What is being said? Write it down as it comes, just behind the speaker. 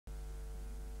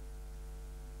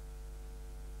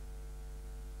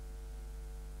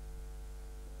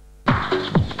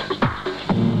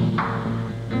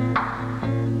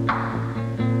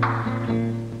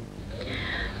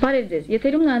Բարև ձեզ,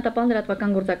 եթերում նոյան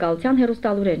լրատվական գործակալության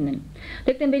հեռուստալուրերն են։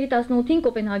 Դեկտեմբերի 18-ին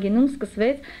Կոպենհագենում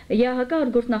սկսվեց ԵԱՀԿ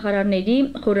արտգործնախարարների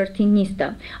խորհրդի նիստը։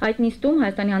 Այդ նիստում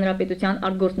Հայաստանի Հանրապետության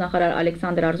արտգործնախարար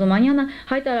Ալեքսանդր Արզումանյանը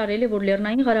հայտարարել է, որ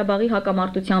Լեռնային Ղարաբաղի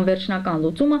հակամարտության վերջնական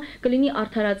լուծումը կլինի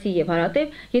արդարացի եւ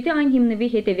հարատև, եթե այն հիմնվի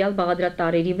հետեւյալ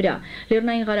բաղադրատարերի վրա։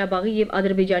 Լեռնային Ղարաբաղի եւ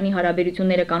Ադրբեջանի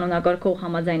հարաբերությունները կանոնակարգող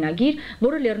համաձայնագիր,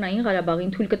 որը Լեռնային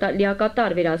Ղարաբաղին թույլ կտա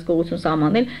լիակատար վերահսկողություն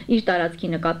սահմանել իր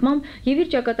տարածքի նկատմամբ եւ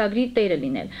իր ճակատագրի տերը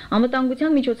լինել,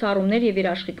 անվտանգության միջոցառումներ եւ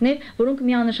երաշխիքներ, որոնք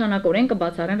միանշանակորեն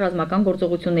կբացառեն ռազմական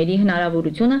գործողությունների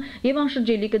հնարավորությունը եւ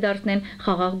անշրջելի կդարձնեն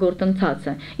խաղաղ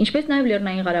գործընթացը, ինչպես նաեւ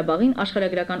Լեռնային Ղարաբաղին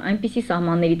աշխարհագրական այնպիսի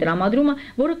սահմանների տրամադրումը,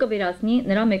 որը կվերացնի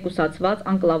նրա մեկուսացված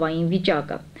անկլավային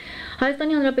վիճակը։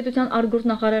 Հայաստանի Հանրապետության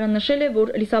արտգործնախարարը նշել է, որ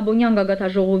Լիսաբոնյան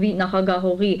գագաթաժողովի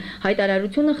նախագահողի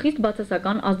հայտարարությունը խիստ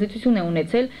բացասական ազդեցություն է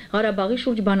ունեցել Ղարաբաղի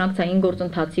շուրջ բանակցային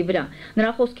գործընթացի վրա։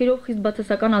 Նրա խոսքերով խիստ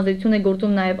բացասական ազդեցություն է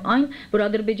գործում նաև այն, որ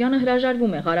Ադրբեջանը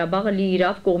հրաժարվում է Ղարաբաղը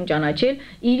լիիրավ կողմ ճանաչել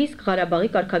իր իսկ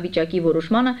Ղարաբաղի կարգավիճակի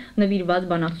որոշմանը նվիրված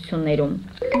բանակցություններում։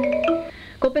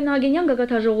 Կոպենհագենյան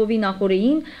գագաթաժողովի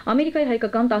նախօրեին Ամերիկայի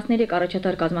հայկական 13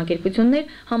 առաջատար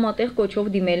կազմակերպություններ համատեղ կոչով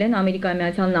դիմել են Ամերիկայի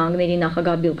Միացյալ Նահանգների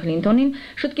նախագահ Բիլ Քլինտոնին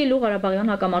շտկելու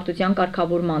Ղարաբաղյան հակամարտության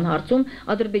կարգավորման հարցում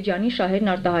Ադրբեջանի շահերն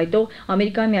արտահայտող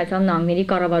Ամերիկայի Միացյալ Նահանգների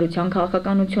կառավարության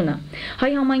քաղաքականությունը։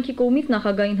 Հայ համայնքի կողմից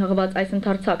նախագահին հղված այս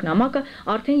ընդարձակ նամակը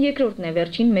արդեն երկրորդն է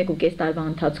վերջին 1.5 տարվա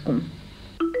ընթացքում։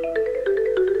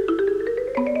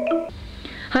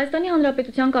 Հայաստանի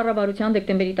Հանրապետության կառավարության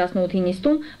դեկտեմբերի 18-ի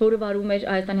նիստում, որը վարում էր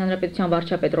Հայաստանի Հանրապետության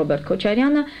վարչապետ Ռոբերտ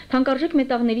Քոչարյանը, թանկարժեք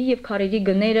մետաղների եւ քարերի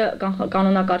գները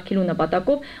կանոնակարգելու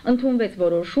նպատակով ընդունվեց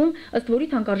որոշում, ըստ որի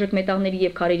թանկարժեք մետաղների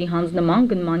եւ քարերի հանձնման,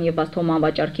 գնման եւ բաստողման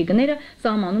վաճառքի գները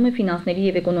սահմանում է ֆինանսների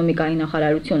եւ էկոնոմիկայի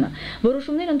նախարարությունը։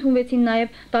 Որոշումներ ընդունվեցին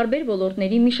նաեւ տարբեր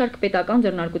ոլորտների մի շարք պետական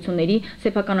ձեռնարկությունների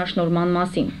սեփականաշնորհման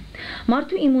մասին։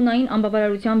 Մարդու իմունային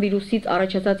անբավարարության վիրուսից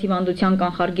առաջացած հիվանդության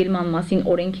կանխարգելման մասին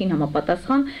օրենքին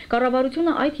համապատասխան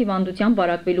կառավարությունը այդ հիվանդության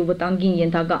բարակվելու վտանգին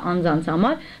ենթակա անձանց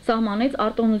համար սահմանեց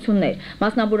արտոնություններ,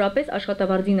 մասնավորապես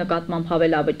աշխատավարձի նկատմամբ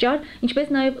հավելավճար,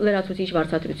 ինչպես նաև լրացուցիչ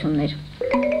վարձատրություններ։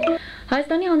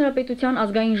 Հայաստանի Հանրապետության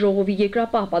ազգային ժողովի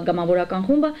երկրապահ падգամավորական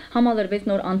խումբը համալրվեց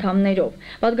նոր անդամներով։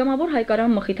 Падգամավոր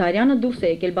Հայկարամ Մխիթարյանը դուրս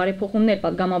է եկել բարեփոխումներ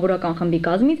падգամավորական խմբի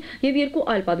կազմից եւ երկու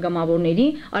այլ падգամավորների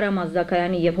Արամաս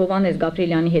Զաքարյանի եւ Հովանես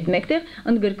Գաբրիելյանի հետ մեկտեղ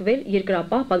ընդգրկվել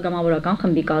երկրապահ падգամավորական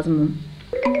խմբի կազմում։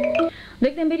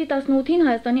 Դեկտեմբերի 18-ին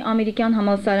Հայաստանի ամերիկյան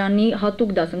համալսարանի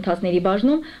հատուկ դասընթացների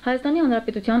բաժնում Հայաստանի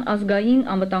Հանրապետության ազգային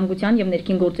անվտանգության եւ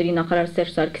ներքին գործերի նախարար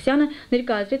Սերժ Սարգսյանը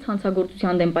ներկայացրեց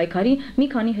հանցագործության դեմ պայքարի մի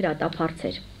քանի հրատապ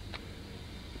հարցեր։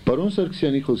 Պարոն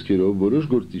Սարգսյանի խոսքերով որոշ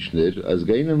գործիչներ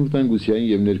ազգային անվտանգության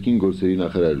եւ ներքին գործերի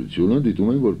նախարարությունը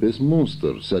դիտում են որպես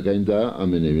մոնստր, սակայն դա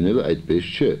ամենևին էլ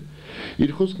այդպես չէ։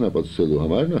 Իր խոսքն ապացուցելու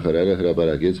համար նախարարը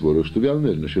հրապարակեց որոշ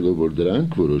տվյալներ, նշելով, որ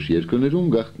դրանք որոշ երկրներում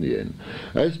գաղտնի են։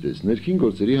 Այսպես, ներքին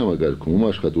գործերի համագարկում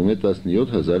աշխատում է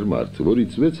 17000 մարդ,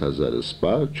 որից 6000-ը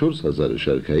սպա, 4000-ը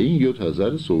շարքային,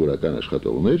 7000-ը սովորական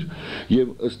աշխատողներ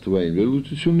եւ ըստ թվային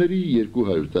վերլուծությունների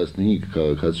 215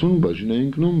 քաղաքացուն բաժին է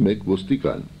ընկնում 1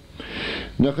 ոստիկան։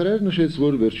 Նախարարը նշեց,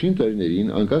 որ վերջին տարիներին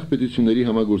անկախ պետությունների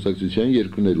համագործակցության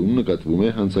երկրներում նկատվում է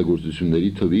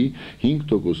հանցագործությունների թվի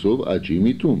 5%-ով աճի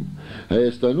միտում։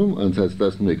 Հայաստանում անցած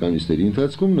 11 ամիսների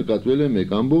ընթացքում նկատվել է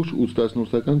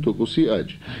 1.8%-ի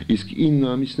աճ, իսկ 9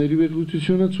 ամիսների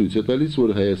վերլուծությունը ցույց է տալիս,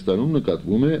 որ Հայաստանում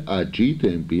նկատվում է աճի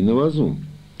տեմպի նվազում։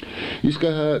 Իսկ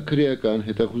քրեական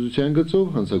հետախուզության գծով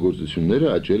հանցագործությունները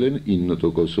աճել են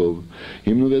 9%-ով։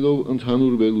 Հիմնվելով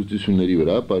ընդհանուր վերլուծությունների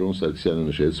վրա, պարոն Սարգսյանը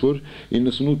նշեց, որ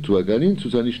 98 թվականին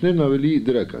ցուցանիշներն ավելի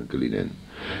դրական կլինեն։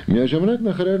 Միաժամանակ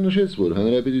նախարարը նշեց, որ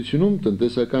հանրապետությունում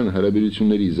տնտեսական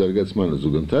հարաբերությունների զարգացմանը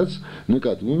զուգընթաց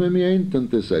նկատվում է միայն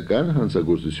տնտեսական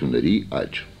հանցագործությունների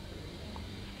աճ։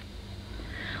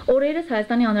 Օրերս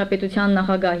Հայաստանի Հանրապետության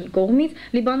նախագահի կողմից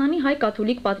Լիբանանի հայ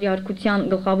կաթոլիկ պատրիարքության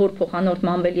գլխավոր փոխանորդ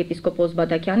Մամբել եպիսկոպոս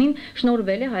Բաթաքյանին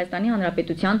շնորհվել է Հայաստանի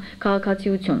Հանրապետության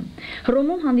քաղաքացիություն։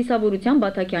 Հռոմում հանդիսավորության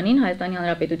Բաթաքյանին Հայաստանի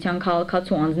Հանրապետության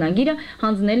քաղաքացու անձնագիրը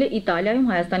հանձնել է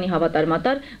Իտալիայում Հայաստանի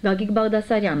հավատարմատար Գագիկ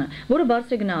Բաղդասարյանը, որը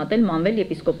բարձր է գնահատել Մամբել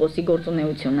եպիսկոպոսի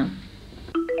գործունեությունը։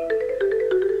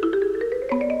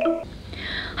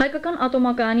 Հայկական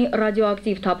ատոմակայանի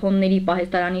ռադիոակտիվ թափոնների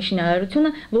պահեստարանի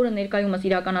շինարարությունը, որը ներկայումս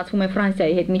իրականացվում է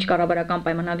Ֆրանսիայի հետ միջկառավարական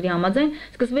պայմանագրի համաձայն,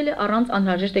 սկսվել է առանց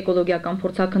անհրաժեշտ էկոլոգիական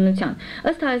փորձաքննության։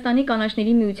 Ըստ Հայաստանի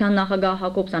կանաչների միության նախագահ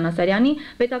Հակոբ Սանասարյանի,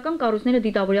 պետական կառույցները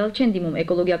դիտավորյալ չեն դիմում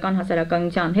էկոլոգիական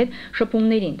հասարակայնության հետ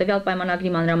շփումներին, տվյալ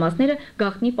պայմանագրի մանրամասները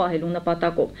գաղտնի պահելու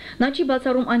նպատակով։ Նա չի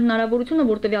բացառում այն հնարավորությունը,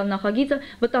 որ տվյալ նախագիծը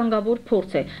վտանգավոր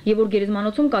փորձ է, եւ որ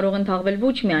գերեզմանոցում կարող են թաղվել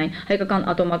ոչ միայն հայկական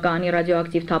ատոմակայանի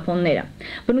ռադիոակտիվ թափոնները։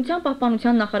 Բնության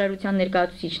պահպանության նախարարության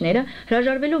ներկայացուցիչները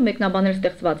հրաժարվելով մեկնաբանել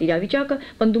ստեղծված իրավիճակը,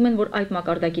 պնդում են, որ այդ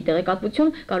մակարդակի տեղեկատվություն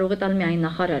կարող է տալ միայն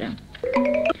նախարարը։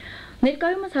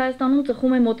 Ներկայումս Հայաստանում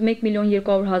ծխում է մոտ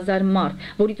 1.200.000 մարդ,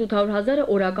 որից 800,000-ը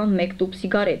օրական 1 տուփ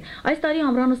սիգարետ։ Այս տարի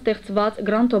ամռանը ստեղծված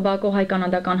Grand Tobacco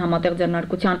հայ-կանադական համատեղ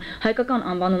ձեռնարկության հայկական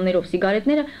անվանումներով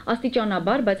սիգարետները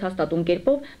աստիճանաբար, բայց հաստատուն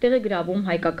կերպով տեղ է գրավում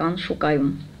հայկական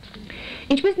շուկայում։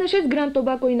 Ինչպես նշեց Grand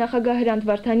Tobacco-ի նախագահ Հրանտ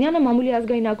Վարդանյանը, մամուլի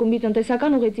ազգային ակումբի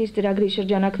տնտեսական ուղեցիր ծրագրի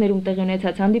շրջանակներում տեղի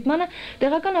ունեցած հանդիպմանը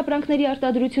տեղական ապրանքների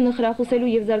արտադրությունը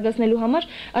խրախուսելու եւ զարգացնելու համար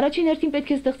առաջին հերթին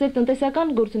պետք է ստեղծել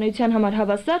տնտեսական գործունեության համար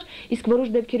հավասար, իսկ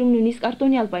որոշ դեպքերում նույնիսկ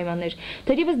արտոնյալ պայմաններ։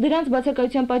 Թերևս դրանց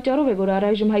բացակայության պատճառով է, որ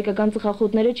առայժմ հայկական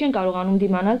ծխախոտները չեն կարողանում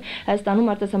դիմանալ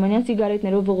Հայաստանում արտասահմանյան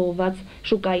սիգարետներով ողողված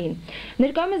շուկային։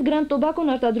 Ներկայումս Grand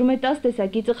Tobacco-ն արտադրում է 10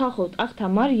 տեսակի ծխախոտ՝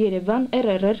 Աղթամար, Երևան,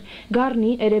 RRR,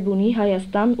 Գառնի, Էրեբունի,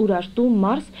 Հայաստան, Ուրարտու,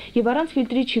 Մարս եւ առանց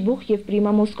ֆիլտրի Չիբուխ եւ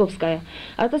Պրիմա Մոսկովսկայա։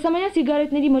 Արտասահմանյան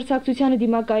սիգարետների մրցակցությանը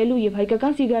դիմակայելու եւ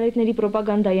հայկական սիգարետների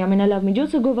պրոպագանդայի ամենալավ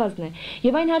միջոցը գովազդն է։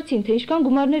 Եվ այն հարցին, թե ինչքան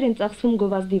գումարներ են ծախսվում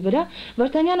գովազդի վրա,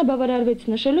 Վարդանյանը բավարարվեց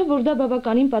նշելով, որ դա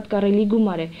բավականին պատկառելի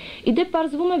գումար է։ Իդեպ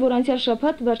պարզվում է, որ անցյալ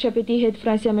շաբաթ վարչապետի հետ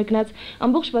Ֆրանսիա մեկնած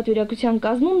ամբողջ պատվիրակության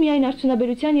կազմում միայն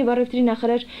արդյունաբերության եւ առևտրի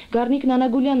նախարար Գառնիկ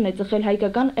Նանագուլյանն է ծխել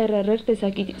հայկական RRR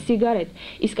տեսակի սիգարետ,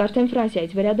 իսկ արդեն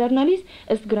Ֆրանսիայից վերադառնալիս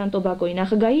ըստ Grand Tobacco-ի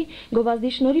նախագահի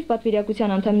գովազդի շնորհիվ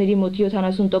պատվիրակության անդամների մոտ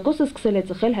 70%-ը սկսել է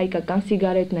ծխել հայկական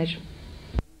սիգարետներ։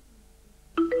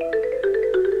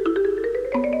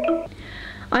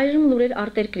 Այժմ լուրեր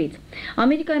արտերկրից։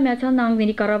 Ամերիկայի Միացյալ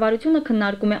Նահանգների կառավարությունը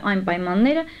քննարկում է այն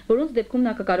պայմանները, որոնց դեպքում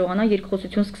նա կկարողանա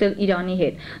երկխոսություն սկսել Իրանի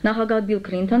հետ։ Նախագահ Բիլ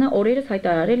Քլինթոնը օրերս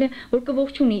հայտարարել է, որ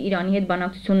կողջունի Իրանի հետ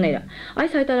բանակցությունները։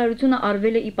 Այս հայտարարությունը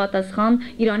արվել է ի պատասխան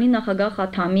Իրանի նախագահ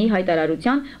Խաթամի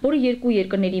հայտարարության, որը երկու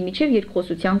երկրների միջև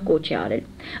երկխոսության կոչ է արել։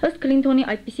 Ըստ Քլինթոնի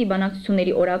այդպիսի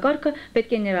բանակցությունների օրակարգը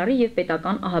պետք է ներառի եւ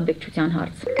պետական ահաբեկչության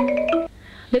հարց։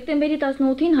 Դեկտեմբերի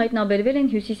 18-ին հայտնաբերվել են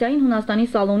հյուսիսային Հունաստանի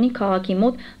Սալոնի քաղաքի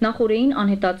մոտ նախօրեին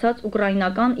անհետացած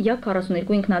ուկրաինական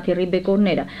Յակ-42 ինքնաթիռի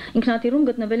բեկորները։ Ինքնաթիռում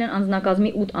գտնվել են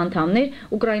անձնակազմի 8 անդամներ,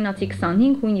 ուկրաինացի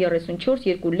 25, հույն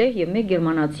 34, 2 լեհ եւ 1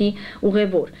 գերմանացի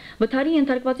ուղևոր։ Վթարի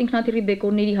ենթարկված ինքնաթիռի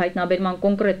բեկորների հայտնաբերման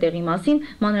կոնկրետ տեղի մասին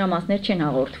մանրամասներ չեն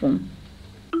հաղորդվում։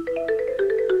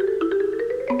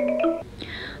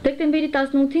 Դեկտեմբերի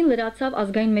 18-ին լրացավ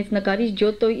ազգային մեծ նկարիչ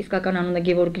Ջոտոյի իսկական անունը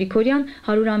Գևորգ Գրիգորյան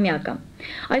 100-ամյակը։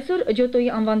 Այսօր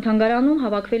Ջոտոյի անվան թանգարանում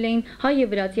հավաքվել էին հայ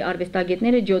եւ վրացի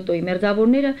արվեստագետները Ջոտոյի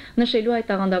մերձավորները նշելու այդ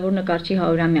տաղանդավոր նկարչի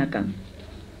 100-ամյակը։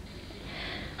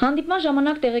 Հանդիպման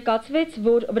ժամանակ տեղեկացվեց,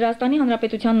 որ Վրաստանի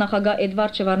Հանրապետության նախագահ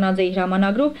Էդվարդ Շևարդնաձեի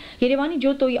հրամանագրով Երևանի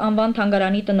Ջոտոյի անվան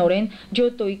թանգարանի տնօրեն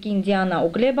Ջոտոյի կին Դիանա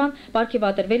Օկլեբան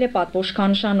պարգևատրվել է պատվո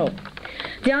շքանշանով։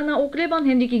 Դիանա Օկլեբան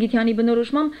Հենրիկ Իգիթյանի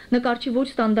բնորոշմամբ նկարչի ոչ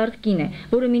ստանդարտ կին է,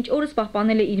 որը մինչ օրս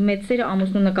պահպանել է իր մեծ սերը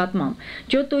ամուսնու նկատմամբ։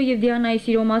 Ջոտոյի եւ Դիանայի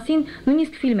սիրո մասին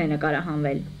նույնիսկ ֆիլմ է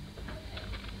նկարահանվել։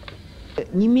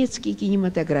 Немецкие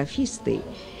кинематографисты,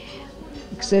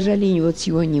 к сожалению, вот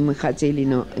сегодня мы хотели,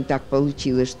 но так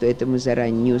получилось, что это мы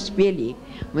заранее не успели.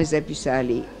 Мы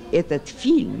записали этот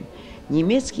фильм.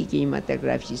 Немецкие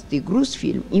кинематографисты,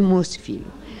 Грузфильм и Мосфильм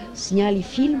сняли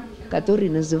фильм, который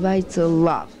называется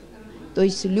 «Love», то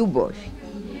есть «Любовь».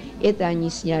 Это они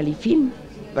сняли фильм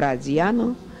про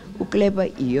Диану Оклеба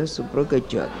и ее супруга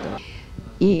Джотто.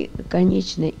 И,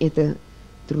 конечно, это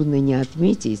трудно не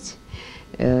отметить,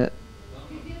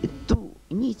 ту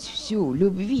нить всю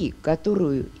любви,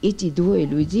 которую эти двое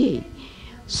людей,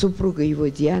 супруга его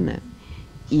Диана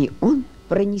и он,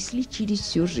 пронесли через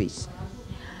всю жизнь.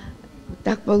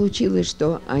 Так получилось,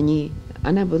 что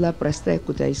она была простая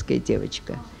китайская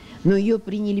девочка, но ее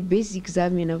приняли без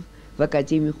экзаменов в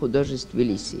Академию художеств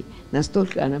Тбилиси.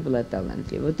 Настолько она была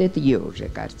талантлива. Вот это ее уже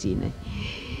картина.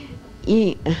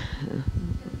 И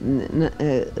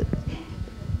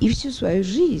всю свою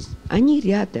жизнь они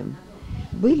рядом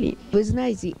были. Вы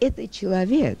знаете, это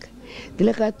человек,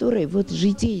 для которой вот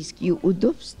житейские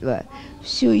удобства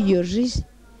всю ее жизнь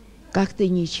как-то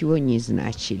ничего не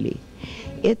значили.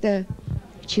 Это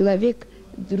человек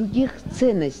других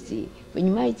ценностей.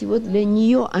 Понимаете, вот для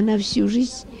нее она всю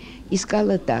жизнь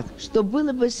искала так, чтобы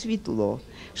было бы светло,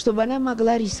 чтобы она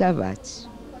могла рисовать.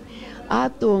 А о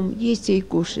том, есть ей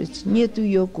кушать, нету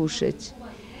ее кушать,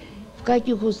 в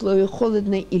каких условиях,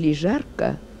 холодно или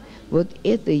жарко, вот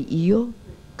это ее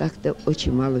как-то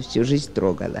очень мало всю жизнь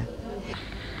трогало.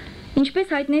 Ինչպես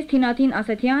հայտնեց Թինատին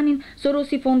Ասաթյանին,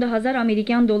 Սորոսի ֆոնդը 1000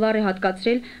 ամերիկյան դոլար է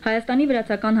հատկացրել Հայաստանի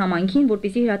վրացական համայնքին,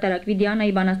 որպեսզի հրատարակվի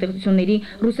Դիանայի բանաստեղծությունների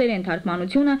ռուսերեն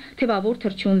թարգմանությունը թևավոր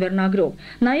թռչուն վերնագրով։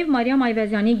 Նաև Մարիամ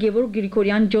Այվազյանի Գևորգ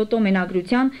Գրիգորյան Ջոտո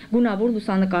մենագրության գունավոր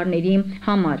լուսանկարների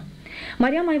համար։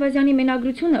 Մարիամ Այվազյանի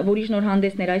մենագրությունը, որի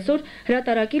շնորհանդեսն էր այսօր,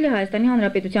 հրատարակել է Հայաստանի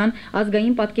Հանրապետության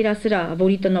ազգային պատկերասրահ,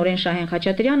 որի տնօրեն Շահեն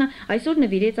Խաչատրյանը այսօր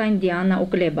նվիրեց այն Դիանա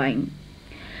Օկլեբային։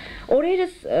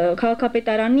 Օրերս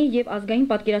քաղաքապետարանի եւ ազգային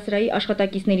պատկերասրահի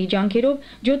աշխատակիցների ջանքերով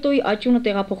Ջոտոյի աճյունը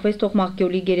տեղափոխվեց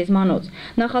Թողմախգյոլի գերեզմանոց։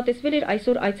 Նախատեսվել էր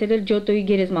այսօր այցելել Ջոտոյի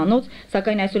գերեզմանոց,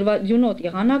 սակայն այսօրվա ձյունոտ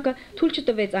եղանակը թույլ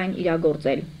չտվեց այն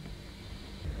իրագործել։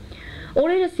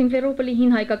 Օրերս Սիմֆերոպոլի հին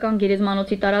հայկական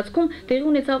գերեզմանոցի տարածքում տեղի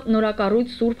ունեցավ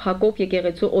նորակառույց Սուրբ Հակոբ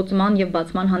եկեղեցու օծման եւ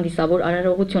բացման հանդիսավոր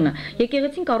արարողությունը։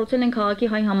 Եկեղեցին կառուցել են քաղաքի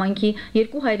հայ համայնքի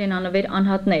երկու հայրենանվեր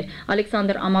անհատներ՝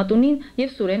 Ալեքսանդր Ամատունին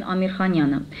եւ Սուրեն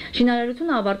Ամիրխանյանը։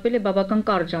 Շինարարությունը ավարտվել է բավական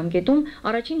կարճ ժամկետում,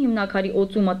 առաջին հիմնաքարի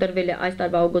օծումը տրվել է այս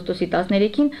տարվա օգոստոսի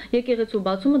 13-ին, եկեղեցու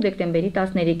բացումը դեկտեմբերի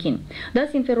 13-ին։ Դա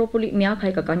Սիմֆերոպոլի միակ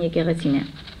հայկական եկեղեցին է։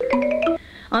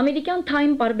 Ամերիկյան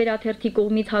Time պարբերաթերթի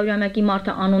կողմից 100-ամյակի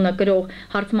մարդը անունը կրող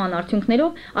հարցման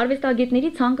արդյունքներով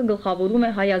արվեստագետների ցանկը գլխավորում է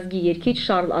հայ ազգի երգիչ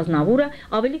Շարլ Ազնավուրը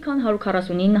ավելի քան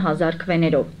 149,000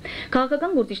 քվեներով։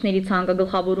 Քաղաքական գործիչների ցանկը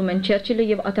գլխավորում են Չերչիլը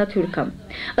եւ Աթաթյուրքը։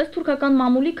 Ըստ թուրքական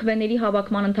մամուլի քվեների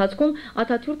հավաքման ընթացքում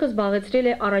Աթաթյուրքը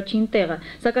զբաղեցրել է առաջին տեղը,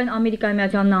 սակայն Ամերիկայի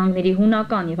Միացյալ Նահանգների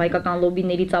հունական եւ հայկական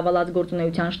լոբիների ծավալած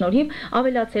գործունեության շնորհիվ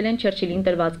ավելացել են Չերչիլին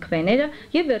տրված քվեները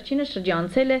եւ վերջինս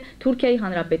շրջանցել է Թուրքիայի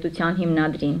Հանրապետության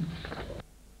հիմնադրին։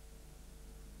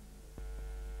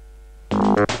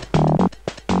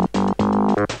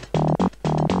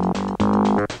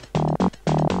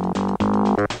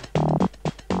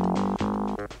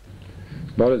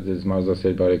 Բարև ձեզ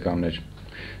մարզասեր բարեկամներ։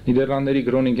 Նիդերլանդների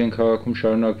Գրոնինգեն քաղաքում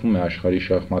շարունակվում է աշխարհի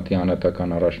շախմատի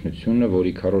անհատական առաջնությունը,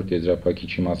 որի քառորդ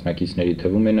եզրափակիչի մասնակիցների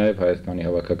թվում է նաև Հայաստանի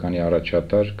հավաքականի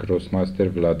առաջատար գրոսմաստեր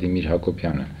Վլադիմիր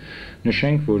Հակոբյանը։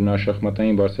 Նշենք, որ նա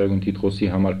շախմատային բարձրագույն տիտղոսի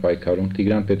համար պայքարում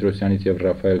Տիգրան Պետրոսյանից եւ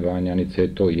Ռաֆայել Վահանյանից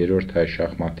հետո երրորդ հայ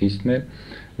շախմատիստն է,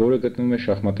 որը գտնվում է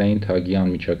շախմատային թագի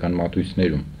անմիջական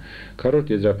մատույցներում։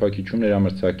 Քառորդ եզրափակիչում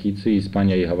ներամրցակիցը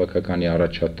Իսպանիայի հավաքականի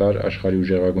առաջատար աշխարհի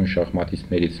ուժեղագույն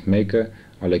շախմատիստներից մեկը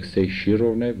Ալեքսեյ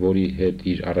Շիրովն է, որի հետ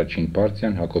իր առաջին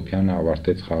պարտիան Հակոբյանը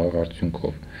ավարտեց խաղաղ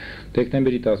արդյունքով։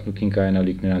 Դեկտեմբերի 18-ին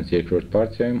կայանալիք նրանց երկրորդ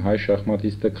պարտիայում հայ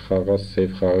շախմատիստը կխաղա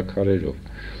սև խաղաքարերով։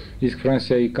 Իսկ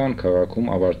Ֆրանսիայի Կանն քաղաքում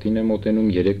ավարտին է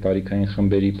մոտենում 3 տարիքային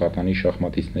խմբերի պատանի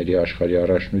շախմատիստների աշխարհի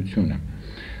առաջնությունը։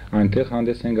 Այնտեղ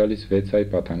հանդես են գալիս 6 հայ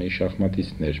պատանի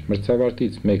շախմատիստներ։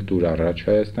 Մրցավարտից 1 տուր առաջ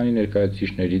Հայաստանի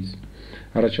ներկայացուցիչներից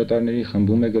առաջատարների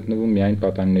խմբում է գտնվում միայն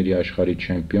պատանիների աշխարհի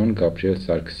չեմպիոն Գաբրիել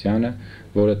Սարգսյանը,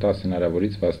 որը 10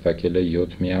 հնարավորից վաստակել է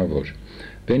 7 միավոր։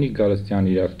 Բենիկ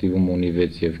Գալստյանն իր ակտիվում ունի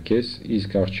 6.5,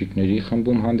 իսկ աղջիկների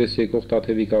խմբում հանդես եկող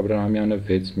Տաթևիկ Աբրահամյանը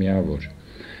 6 միավոր։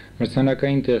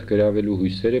 Մրցանակային տեղ գրավելու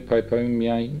հույսեր է փայփայում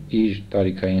միայն իր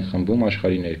տարիքային խմբում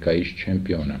աշխարհի ներկայիս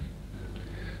չեմպիոնը։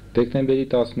 Դեկտեմբերի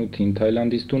 18-ին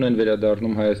Թայլանդից տուն են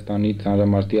վերադառնում Հայաստանի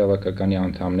ծանրամարտի հավաքականի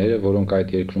անդամները, որոնք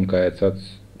այդ երկրում կայացած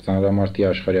ծանրամարտի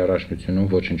աշխարհի առաջնությունում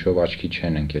ոչնչով աչքի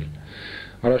չեն ընկել։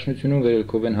 Առաջնությունում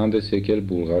վերելքով են հանդես եկել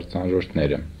բուլղար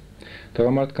ծանրորդները։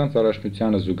 Տղամարդկանց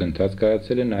առաջնությանը զուգընթաց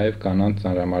կայացել է նաև կանանց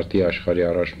ծանրամարտի աշխարհի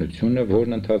առաջնությունը,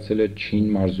 որն ընթացել է Չին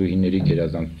մարզուհիների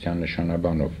գերազանցության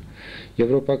նշանաբանով։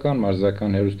 Եվրոպական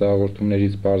մարզական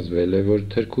հեռուստահաղորդումներից պարզվել է, որ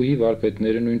թրքուհի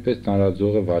վարպետները նույնպես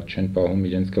ծանրաձողը վատ չեն պահում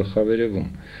իրենց գլխավերևում։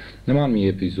 Նման մի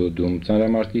էպիզոդում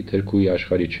ծանրամարտի թրքուհի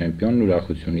աշխարհի չեմպիոնն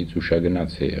ուրախությունից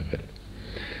ուշագնաց է եղել։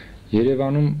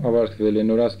 Երևանում ավարտվել է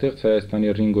նորաստեղծ Հայաստանի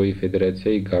Ռինգոյի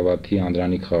Ֆեդերացիայի գավաթի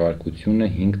անդրանիկ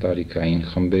խաղարկությունը 5 տարիքային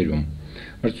խմբերում։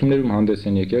 Մրցումներում հանդես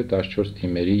են եկել 14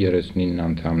 թիմերի 39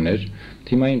 անդամներ,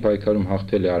 թիմային պայքարում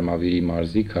հաղթել է Արմավիրի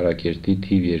մարզի Քարակերտի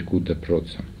թիվ 2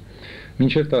 դպրոցը։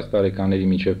 Մինչև 10 տարեկաների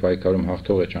միջև պայքարում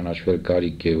հաղթող է ճանաչվել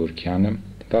Գարիկ Գևորգյանը,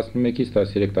 11-ից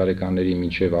 13 տարեկաների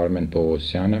միջև Արմեն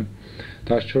Պողոսյանը,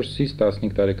 14-ից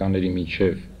 15 տարեկաների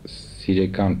միջև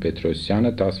Սիրեկան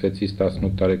Պետրոսյանը, 16-ից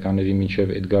 18 տարեկաների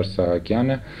միջև Էդգար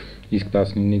Սահակյանը, իսկ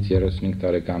 19-ից 35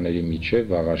 տարեկաների միջև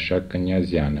Վաղարշակ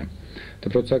Կնյազյանը։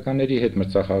 Դպրոցականների հետ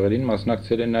մրցախաղերին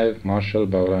մասնակցել է նաև Մարշալ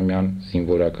Բաղրամյան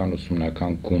զինվորական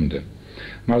ուսումնական գունդը։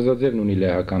 Մարզաձևն ունի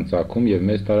լեհական ծագում եւ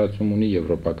մեծ տարածում ունի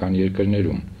եվրոպական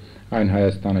երկրներում։ Այն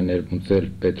Հայաստանը ներմուծել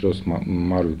Պետրոս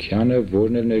Մարուքյանը,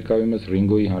 որն էլ ներկայումս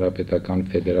Ռինգոյի Հանրապետական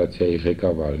Ֆեդերացիայի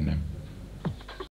ղեկավարն է։